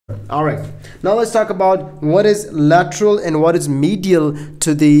All right, now let's talk about what is lateral and what is medial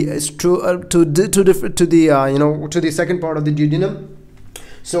to the to the second part of the duodenum.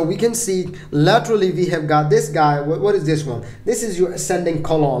 So we can see laterally we have got this guy. What is this one? This is your ascending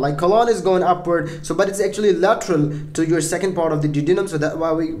colon. Like colon is going upward, so but it's actually lateral to your second part of the duodenum. So that's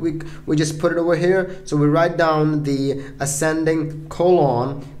why we just put it over here. So we write down the ascending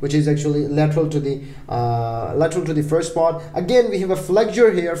colon, which is actually lateral to the first part. Again, we have a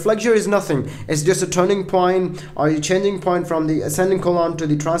flexure here. Flexure is nothing. It's just a turning point or a changing point from the ascending colon to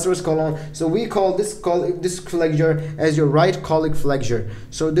the transverse colon. So we call this flexure as your right colic flexure.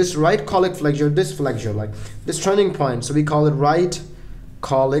 So this right colic flexure, this flexure, like this turning point, so we call it right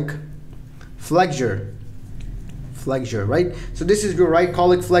colic flexure. Flexure, right? So this is your right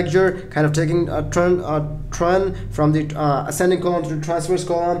colic flexure, kind of taking a turn from the ascending colon to the transverse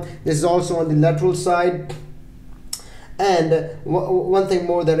colon. This is also on the lateral side. And one thing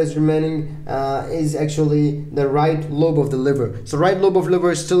more that is remaining is actually the right lobe of the liver. So right lobe of liver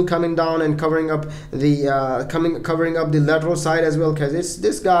is still coming down and covering up the covering up the lateral side as well, because it's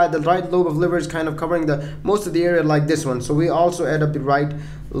this guy, the right lobe of liver is kind of covering the most of the area like this one. So we also add up the right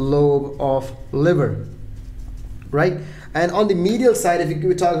lobe of liver, right? And on the medial side, if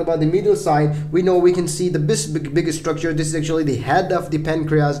we talk about the medial side, we know we can see the biggest structure. This is actually the head of the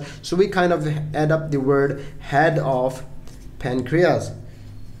pancreas. So we kind of add up the word head of pancreas.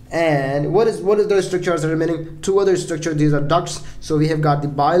 And what is those structures are remaining? Two other structures. These are ducts. So we have got the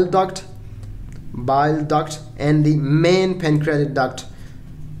bile duct, and the main pancreatic duct.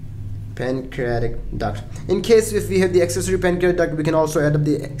 In case if we have the accessory pancreatic duct, we can also add up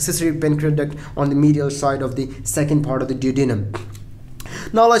the accessory pancreatic duct on the medial side of the second part of the duodenum.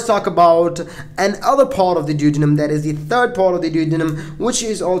 Now let's talk about another part of the duodenum, that is the third part of the duodenum, which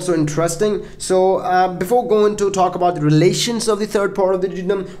is also interesting. So before going to talk about the relations of the third part of the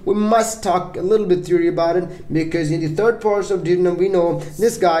duodenum, we must talk a little bit theory about it, because in the third part of duodenum we know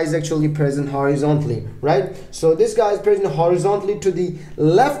this guy is actually present horizontally, right? So this guy is present horizontally to the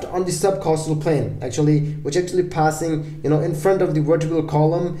left on the subcostal plane, which actually passing in front of the vertebral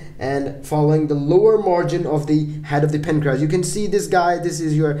column and following the lower margin of the head of the pancreas. You can see this guy. This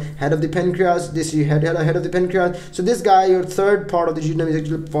is your head of the pancreas, this is your head of the pancreas. So this guy, your third part of the duodenum, is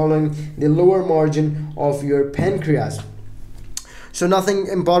actually following the lower margin of your pancreas. So nothing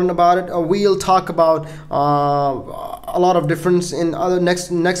important about it. We'll talk about a lot of difference in other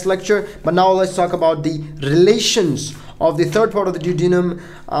next lecture, but now let's talk about the relations of the third part of the duodenum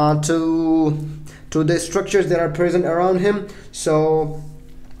to the structures that are present around him. So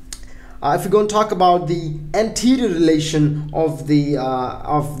if we're going to talk about the anterior relation of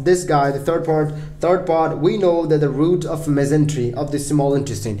this guy, the third part, we know that the root of mesentery of the small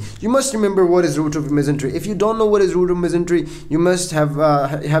intestine. You must remember what is root of mesentery. If you don't know what is root of mesentery, you must have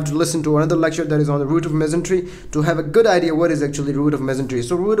to listen to another lecture that is on the root of mesentery to have a good idea what is actually root of mesentery.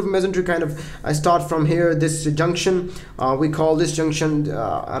 So root of mesentery kind of start from here, this junction. We call this junction.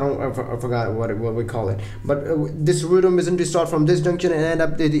 I forgot what we call it. But this root of mesentery start from this junction and end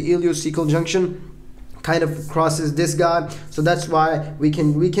up the ileocecal junction, kind of crosses this guy. So that's why we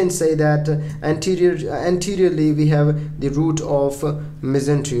can say that anteriorly we have the root of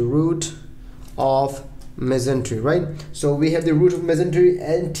mesentery, right? So we have the root of mesentery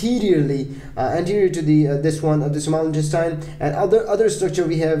anterior to the this one of the small intestine, and other structure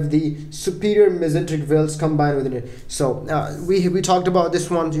we have the superior mesenteric veils combined with it. So we talked about this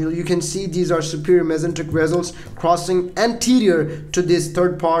one. You can see these are superior mesenteric vessels crossing anterior to this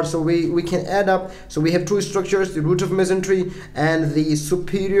third part. So we can add up. So we have two structures, the root of mesentery and the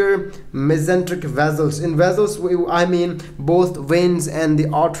superior mesenteric vessels. In vessels I mean both veins and the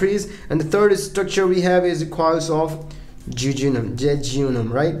arteries. And the third structure we have is the coils of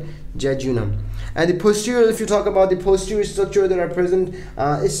jejunum, right? Jejunum. And the posterior, if you talk about the posterior structure that are present,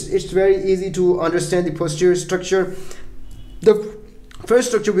 it's very easy to understand the posterior structure. The first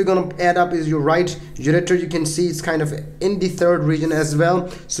structure we're going to add up is your right ureter. You can see it's kind of in the third region as well.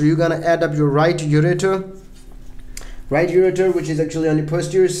 So you're going to add up your right ureter, which is actually on the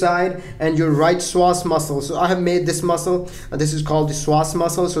posterior side, and your right psoas muscle. So I have made this muscle, this is called the psoas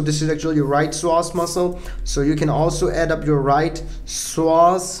muscle. So this is actually your right psoas muscle. So you can also add up your right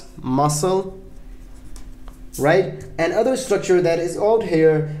psoas muscle, right? And other structure that is out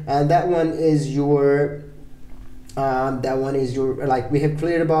here, and that one is your That one is your, like we have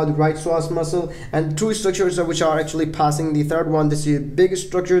cleared about the right psoas muscle, and two structures which are actually passing. The third one, this is your big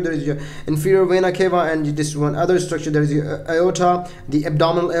structure, there is your inferior vena cava, and this one other structure, there is your aorta, the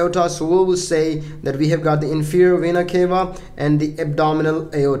abdominal aorta. So we will say that we have got the inferior vena cava and the abdominal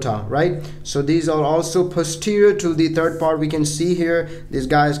aorta, right? So these are also posterior to the third part. We can see here this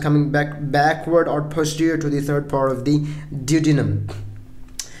guy is coming backward or posterior to the third part of the duodenum.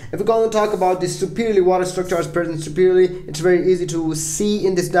 If we're going to talk about the superiorly water structure is present superiorly, it's very easy to see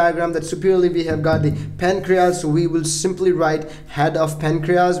in this diagram that superiorly we have got the pancreas. So we will simply write head of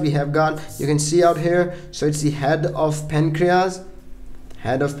pancreas. We have got, you can see out here, so it's the head of pancreas,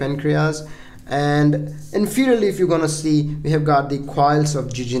 and inferiorly, if you're gonna see, we have got the coils of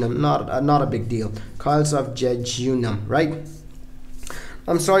jejunum. Not a big deal, coils of jejunum, right?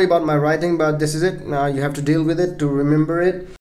 I'm sorry about my writing, but this is it. Now you have to deal with it to remember it.